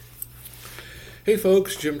Hey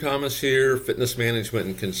folks, Jim Thomas here, Fitness Management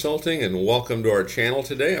and Consulting, and welcome to our channel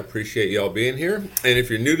today. I appreciate y'all being here. And if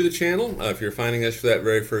you're new to the channel, if you're finding us for that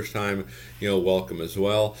very first time, welcome as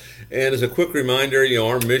well. And as a quick reminder,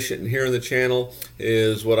 our mission here on the channel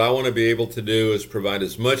is what I want to be able to do is provide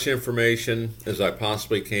as much information as I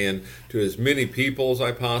possibly can to as many people as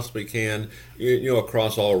I possibly can,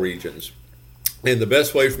 across all regions. And the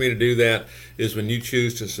best way for me to do that is when you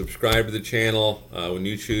choose to subscribe to the channel, when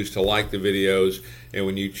you choose to like the videos, and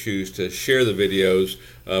when you choose to share the videos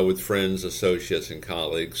with friends, associates, and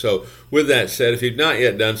colleagues. So with that said, if you've not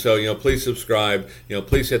yet done so, please subscribe,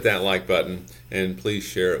 please hit that like button, and please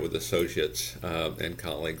share it with associates and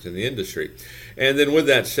colleagues in the industry. And then with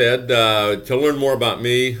that said, to learn more about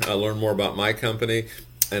me, learn more about my company,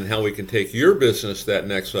 and how we can take your business to that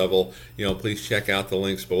next level, please check out the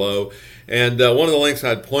links below. And one of the links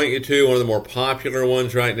I'd point you to, one of the more popular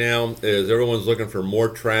ones right now, is everyone's looking for more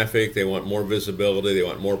traffic. They want more visibility. They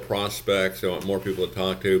want more prospects. They want more people to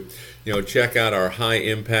talk to. Check out our high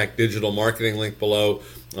impact digital marketing link below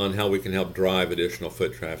on how we can help drive additional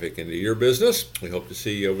foot traffic into your business. We hope to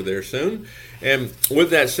see you over there soon. And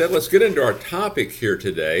with that said, let's get into our topic here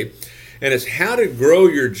today. And it's how to grow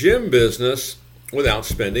your gym business without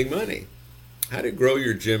spending money. How to grow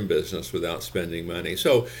your gym business without spending money.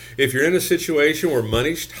 So if you're in a situation where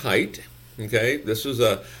money's tight, okay, this is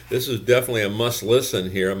definitely a must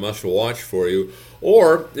listen here, a must watch for you.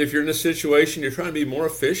 Or if you're in a situation you're trying to be more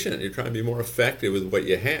efficient, you're trying to be more effective with what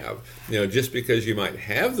you have. Just because you might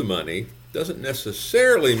have the money doesn't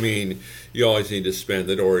necessarily mean you always need to spend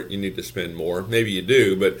it or you need to spend more. Maybe you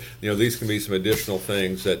do, but these can be some additional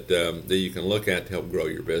things that you can look at to help grow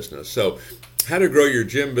your business. So how to grow your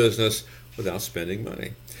gym business without spending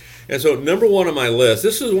money. And so number one on my list,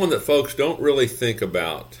 this is one that folks don't really think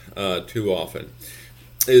about too often,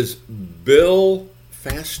 is bill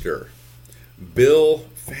faster. Bill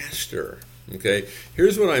faster. Okay,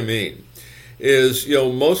 here's what I mean, is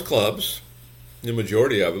most clubs, the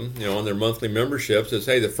majority of them, on their monthly memberships, is,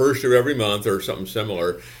 hey, the first of every month or something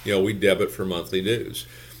similar, we debit for monthly dues.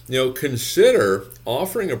 Consider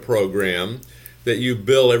offering a program that you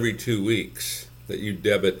bill every 2 weeks, that you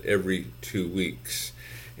debit every 2 weeks.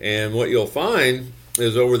 And what you'll find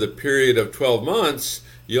is over the period of 12 months,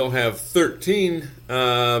 you'll have 13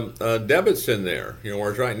 debits in there.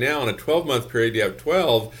 Whereas right now, in a 12-month period, you have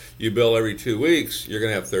 12, you bill every 2 weeks, you're going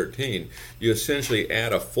to have 13. You essentially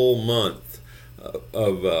add a full month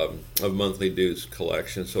of monthly dues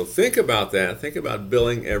collection. So think about that. Think about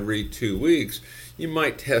billing every 2 weeks. You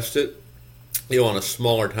might test it on a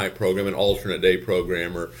smaller type program, an alternate day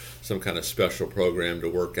program, or some kind of special program to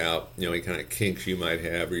work out, any kind of kinks you might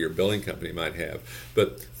have or your billing company might have.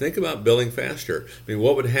 But think about billing faster. I mean,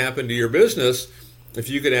 what would happen to your business if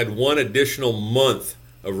you could add one additional month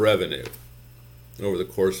of revenue over the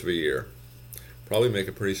course of a year? Probably make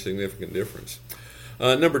a pretty significant difference.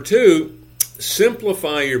 Number two,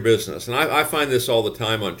 simplify your business. And I find this all the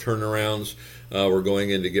time on turnarounds. We're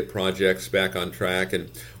going in to get projects back on track. And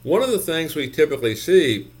one of the things we typically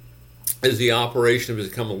see is the operation has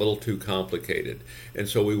become a little too complicated. And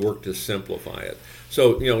so we work to simplify it.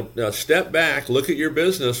 So, step back, look at your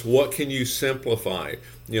business. What can you simplify?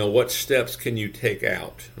 What steps can you take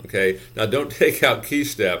out? Okay. Now, don't take out key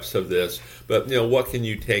steps of this, but, what can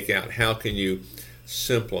you take out? How can you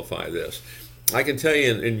simplify this? I can tell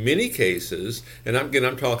you in many cases, and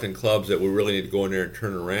I'm talking clubs that we really need to go in there and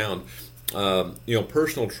turn around.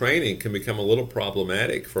 Personal training can become a little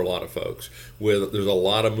problematic for a lot of folks. There's a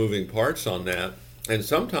lot of moving parts on that, and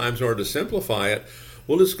sometimes in order to simplify it,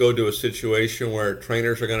 we'll just go to a situation where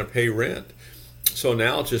trainers are going to pay rent. So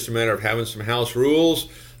now it's just a matter of having some house rules,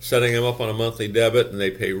 setting them up on a monthly debit, and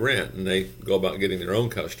they pay rent, and they go about getting their own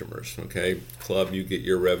customers. Okay, club, you get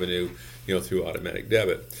your revenue, through automatic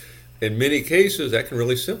debit. In many cases, that can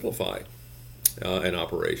really simplify an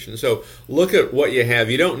operation. So look at what you have.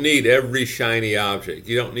 You don't need every shiny object.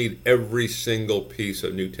 You don't need every single piece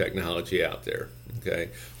of new technology out there. Okay,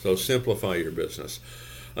 so simplify your business.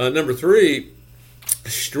 Number three,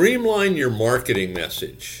 streamline your marketing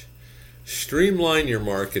message. Streamline your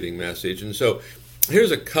marketing message. And so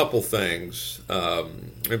here's a couple things,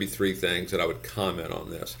 maybe three things that I would comment on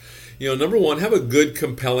this. Number one, have a good,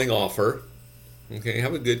 compelling offer. Okay,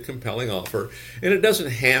 have a good, compelling offer. And it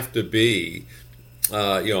doesn't have to be,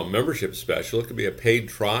 a membership special. It could be a paid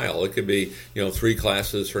trial. It could be, 3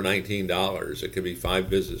 classes for $19. It could be 5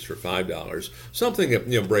 visits for $5. Something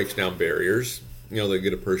that, breaks down barriers, that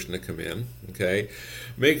get a person to come in. Okay,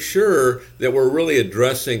 make sure that we're really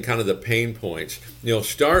addressing kind of the pain points.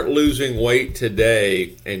 Start losing weight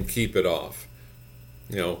today and keep it off.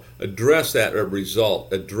 Address that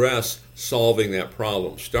result. Address solving that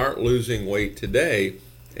problem. Start losing weight today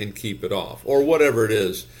and keep it off, or whatever it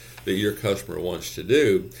is that your customer wants to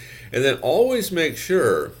do. And then always make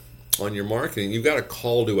sure on your marketing you've got a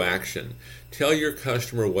call to action. Tell your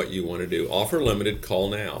customer what you want to do. Offer limited, call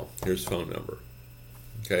now. Here's the phone number.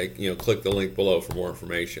 Okay, click the link below for more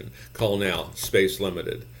information. Call now, space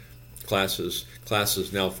limited. Classes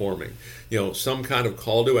now forming. Some kind of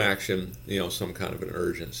call to action, some kind of an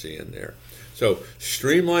urgency in there. So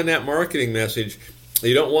streamline that marketing message.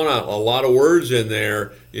 You don't want a lot of words in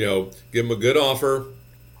there. Give them a good offer,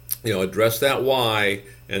 address that why,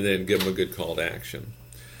 and then give them a good call to action.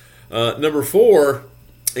 Number 4,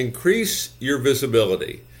 increase your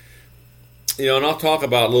visibility. And I'll talk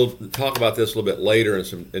about this a little bit later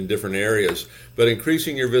in different areas. But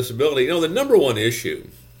increasing your visibility, the number one issue,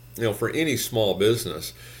 for any small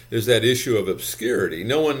business is that issue of obscurity.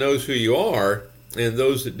 No one knows who you are, and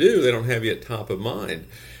those that do, they don't have you at top of mind.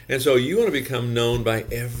 And so you want to become known by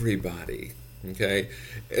everybody. Okay,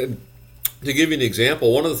 and to give you an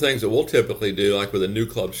example, one of the things that we'll typically do, like with a new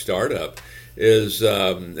club startup, is,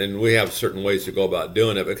 and we have certain ways to go about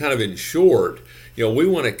doing it, but kind of in short, we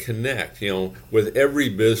want to connect, with every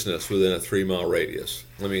business within a 3-mile radius.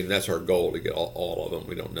 I mean, that's our goal, to get all of them.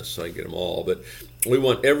 We don't necessarily get them all, but we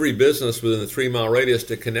want every business within the 3-mile radius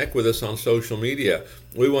to connect with us on social media.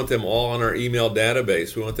 We want them all on our email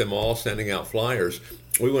database. We want them all sending out flyers.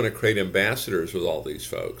 We want to create ambassadors with all these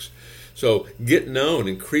folks. So get known,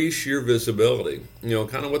 increase your visibility.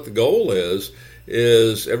 Kind of what the goal is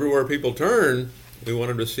everywhere people turn, we want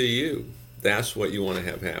them to see you. That's what you want to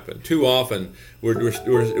have happen. Too often, we're just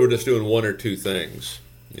doing one or two things,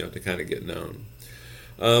 to kind of get known.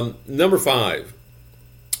 Number 5,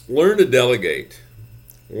 learn to delegate.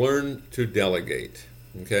 Learn to delegate.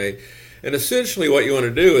 Okay, and essentially, what you want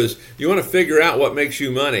to do is you want to figure out what makes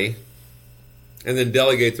you money, and then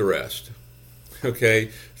delegate the rest. Okay,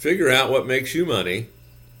 figure out what makes you money,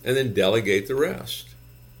 and then delegate the rest.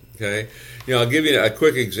 Okay, I'll give you a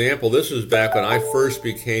quick example. This was back when I first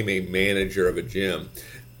became a manager of a gym,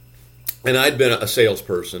 and I'd been a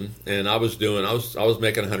salesperson, and I was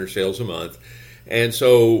making 100 sales a month, and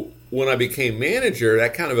so when I became manager,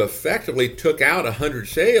 that kind of effectively took out 100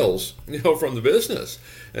 sales, from the business,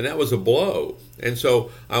 and that was a blow. And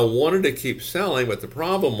so I wanted to keep selling, but the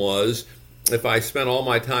problem was, if I spent all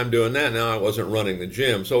my time doing that, now I wasn't running the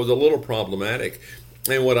gym, so it was a little problematic.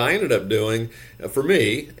 And what I ended up doing, for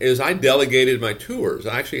me, is I delegated my tours.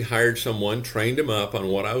 I actually hired someone, trained them up on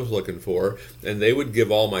what I was looking for, and they would give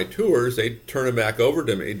all my tours. They'd turn them back over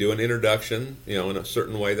to me, do an introduction, in a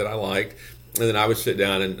certain way that I liked, and then I would sit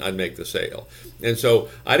down and I'd make the sale. And so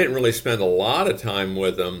I didn't really spend a lot of time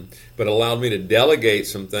with them, but it allowed me to delegate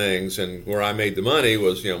some things, and where I made the money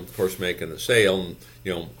was, of course, making the sale, and,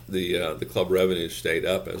 the club revenues stayed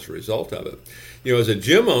up as a result of it. As a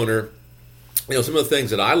gym owner, some of the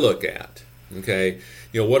things that I look at, okay,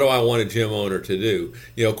 what do I want a gym owner to do?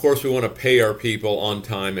 Of course, we want to pay our people on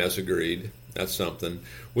time as agreed. That's something.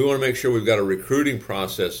 We want to make sure we've got a recruiting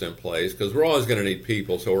process in place, because we're always going to need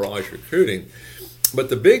people, so we're always recruiting. But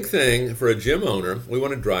the big thing for a gym owner, we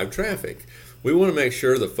want to drive traffic. We want to make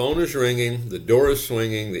sure the phone is ringing, the door is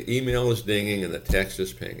swinging, the email is dinging, and the text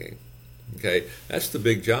is pinging. Okay, that's the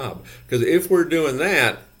big job. Because if we're doing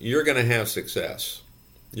that, you're going to have success.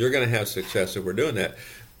 You're going to have success if we're doing that.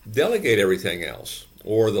 Delegate everything else,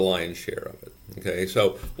 or the lion's share of it. Okay,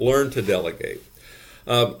 so learn to delegate.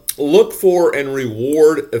 Look for and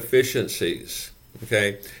reward efficiencies.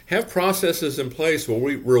 Okay, have processes in place where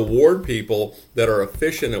we reward people that are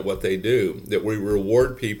efficient at what they do, that we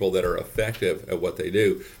reward people that are effective at what they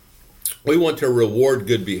do. We want to reward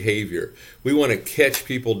good behavior. We want to catch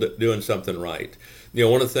people doing something right.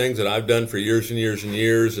 One of the things that I've done for years and years and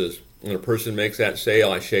years is, when a person makes that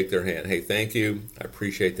sale, I shake their hand. Hey, thank you. I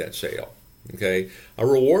appreciate that sale. Okay, I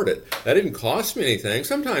reward it. That didn't cost me anything.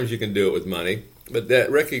 Sometimes you can do it with money, but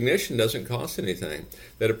that recognition doesn't cost anything.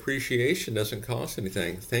 That appreciation doesn't cost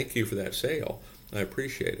anything. Thank you for that sale. I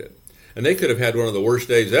appreciate it. And they could have had one of the worst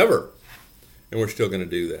days ever, and we're still going to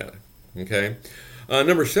do that. Okay.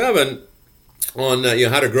 Number 7, on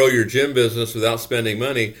how to grow your gym business without spending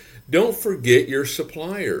money. Don't forget your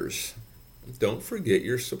suppliers. Don't forget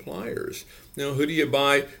your suppliers. Who do you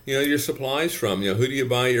buy your supplies from? Who do you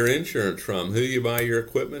buy your insurance from? Who do you buy your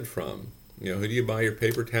equipment from? Who do you buy your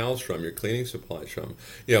paper towels from, your cleaning supplies from?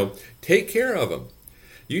 Take care of them.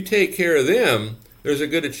 You take care of them, there's a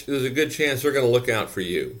good chance they're going to look out for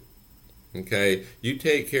you. Okay, you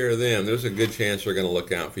take care of them, there's a good chance they're going to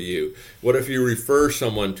look out for you. What if you refer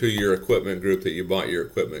someone to your equipment group that you bought your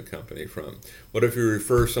equipment company from? What if you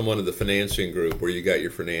refer someone to the financing group where you got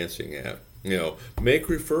your financing at? Make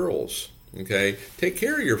referrals. Okay, take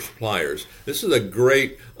care of your suppliers. This is a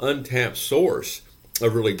great untapped source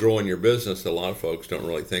of really growing your business that a lot of folks don't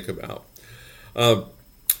really think about.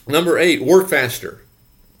 Number 8, work faster.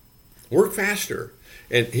 Work faster.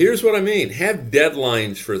 And here's what I mean. Have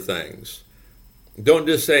deadlines for things. Don't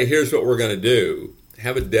just say, here's what we're going to do.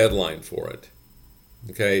 Have a deadline for it.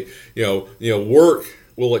 Okay? Work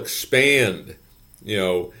will expand,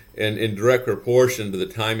 in direct proportion to the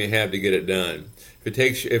time you have to get it done.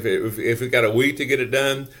 If we got a week to get it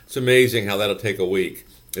done, it's amazing how that'll take a week.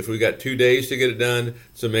 If we got 2 days to get it done,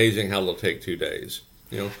 it's amazing how it'll take 2 days.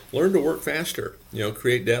 Learn to work faster.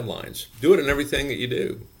 Create deadlines. Do it in everything that you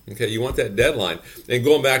do. Okay, you want that deadline. And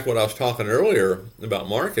going back to what I was talking earlier about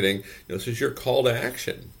marketing, this is your call to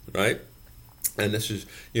action, right? And this is,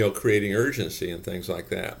 creating urgency and things like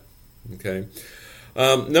that. Okay.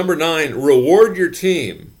 Number 9, reward your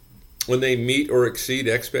team when they meet or exceed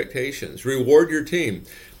expectations. Reward your team.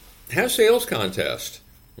 Have sales contests.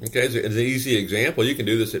 Okay, it's an easy example. You can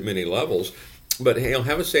do this at many levels. But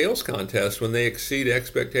have a sales contest when they exceed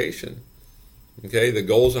expectation. Okay, the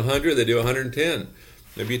goal's 100, they do 110.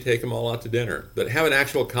 Maybe you take them all out to dinner, but have an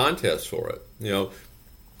actual contest for it.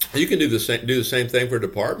 You can do the same thing for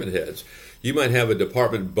department heads. You might have a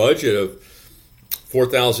department budget of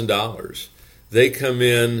 $4,000. They come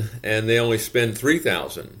in and they only spend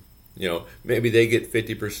 $3,000. Maybe they get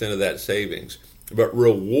 50% of that savings. But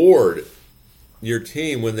reward your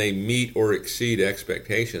team when they meet or exceed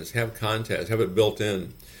expectations. Have contests. Have it built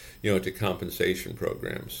in, to compensation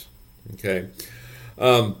programs. Okay.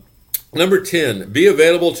 Number 10, be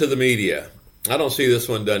available to the media. I don't see this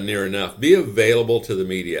one done near enough. Be available to the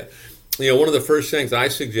media. One of the first things I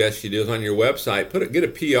suggest you do is on your website, get a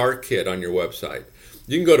PR kit on your website.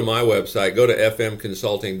 You can go to my website, go to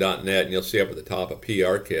fmconsulting.net, and you'll see up at the top a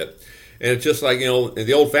PR kit. And it's just like, in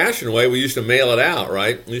the old-fashioned way, we used to mail it out,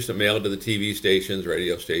 right? We used to mail it to the TV stations,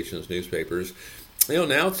 radio stations, newspapers.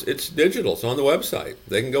 Now it's digital. It's on the website.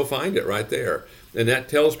 They can go find it right there. And that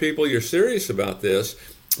tells people you're serious about this.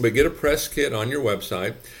 But get a press kit on your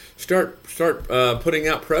website. Start putting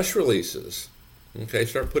out press releases. Okay,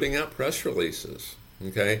 start putting out press releases.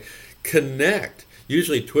 Okay, connect.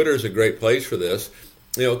 Usually Twitter is a great place for this.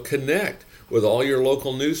 Connect with all your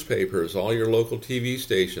local newspapers, all your local TV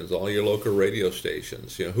stations, all your local radio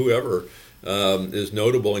stations. Whoever is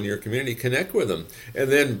notable in your community, connect with them, and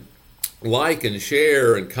then like and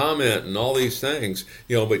share and comment and all these things.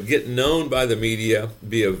 But get known by the media.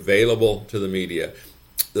 Be available to the media.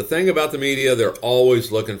 The thing about the media, they're always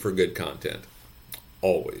looking for good content.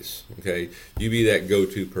 Always. Okay? You be that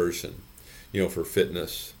go-to person, for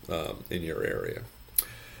fitness in your area.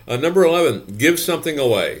 Number 11, give something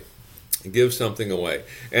away. Give something away.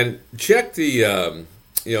 And check the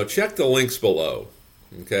links below.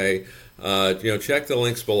 Okay? Check the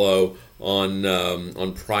links below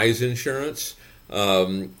on prize insurance.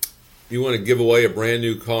 You want to give away a brand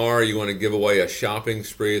new car, you want to give away a shopping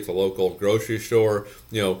spree at the local grocery store,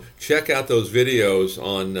 check out those videos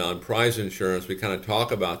on prize insurance. We kind of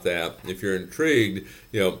talk about that. If you're intrigued,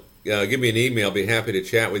 give me an email. I'll be happy to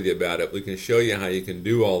chat with you about it. We can show you how you can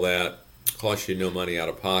do all that. Cost you no money out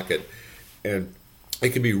of pocket. And it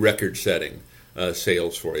can be record-setting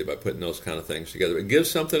sales for you by putting those kind of things together. But give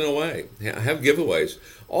something away. Have giveaways.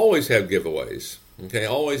 Always have giveaways. Okay,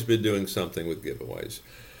 always be doing something with giveaways.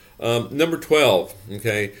 Number 12,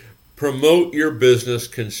 okay, promote your business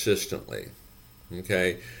consistently,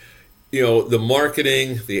 okay. The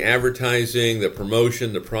marketing, the advertising, the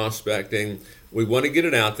promotion, the prospecting, we want to get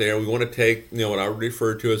it out there. We want to take, what I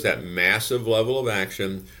refer to as that massive level of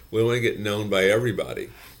action. We want to get known by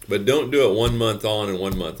everybody, but don't do it 1 month on and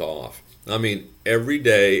 1 month off. I mean, every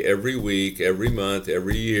day, every week, every month,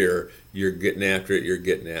 every year, you're getting after it, you're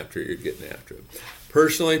getting after it, you're getting after it.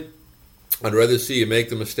 Personally, I'd rather see you make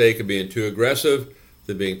the mistake of being too aggressive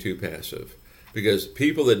than being too passive. Because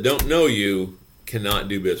people that don't know you cannot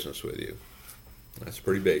do business with you. That's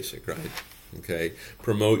pretty basic, right? Okay.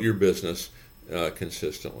 Promote your business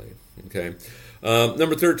consistently. Okay.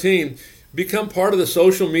 Number 13, become part of the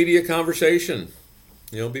social media conversation.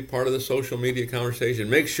 Be part of the social media conversation.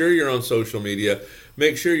 Make sure you're on social media.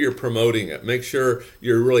 Make sure you're promoting it. Make sure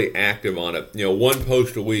you're really active on it. 1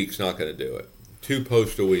 post a week's not going to do it. 2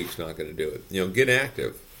 posts a week's not going to do it. Get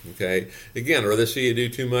active. Okay. Again, I'd rather see you do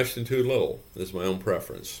too much than too little. That's my own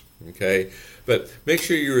preference. Okay. But make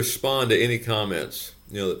sure you respond to any comments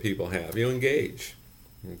that people have. Engage.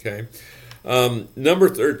 Okay. Number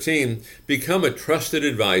 13, become a trusted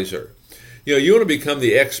advisor. You want to become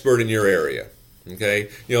the expert in your area. Okay,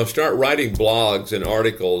 start writing blogs and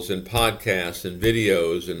articles and podcasts and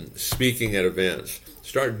videos and speaking at events.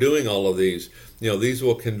 Start doing all of these. These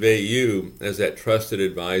will convey you as that trusted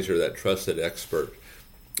advisor, that trusted expert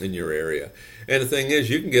in your area. And the thing is,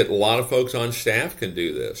 you can get a lot of folks on staff can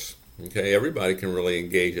do this. Okay, everybody can really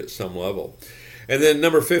engage at some level. And then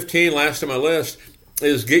number 15, last on my list,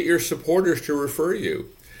 is get your supporters to refer you.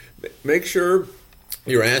 Make sure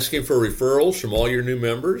you're asking for referrals from all your new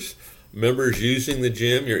members. Members using the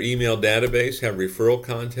gym, your email database, have referral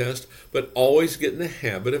contests, but always get in the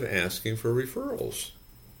habit of asking for referrals.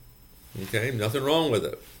 Okay, nothing wrong with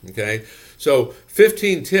it. Okay, so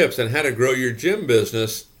 15 tips on how to grow your gym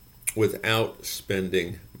business without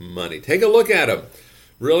spending money. Take a look at them.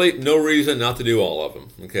 Really, no reason not to do all of them.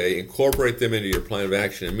 Okay, incorporate them into your plan of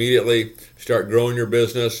action immediately. Start growing your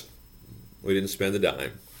business. We didn't spend a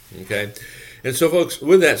dime. Okay. And so, folks,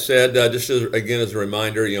 with that said, just again as a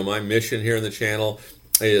reminder, my mission here in the channel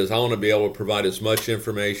is I want to be able to provide as much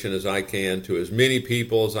information as I can to as many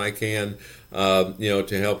people as I can,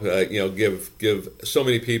 to help, give so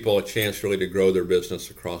many people a chance really to grow their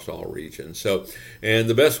business across all regions. So, and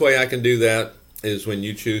the best way I can do that is when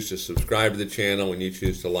you choose to subscribe to the channel, when you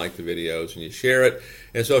choose to like the videos and you share it.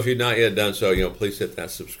 And so if you've not yet done so, please hit that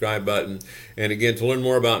subscribe button. And again, to learn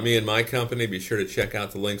more about me and my company, be sure to check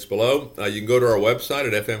out the links below. You can go to our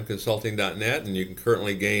website at fmconsulting.net, and you can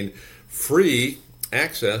currently gain free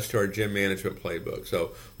access to our gym management playbook.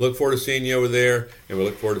 So look forward to seeing you over there, and we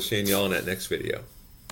look forward to seeing you all in that next video.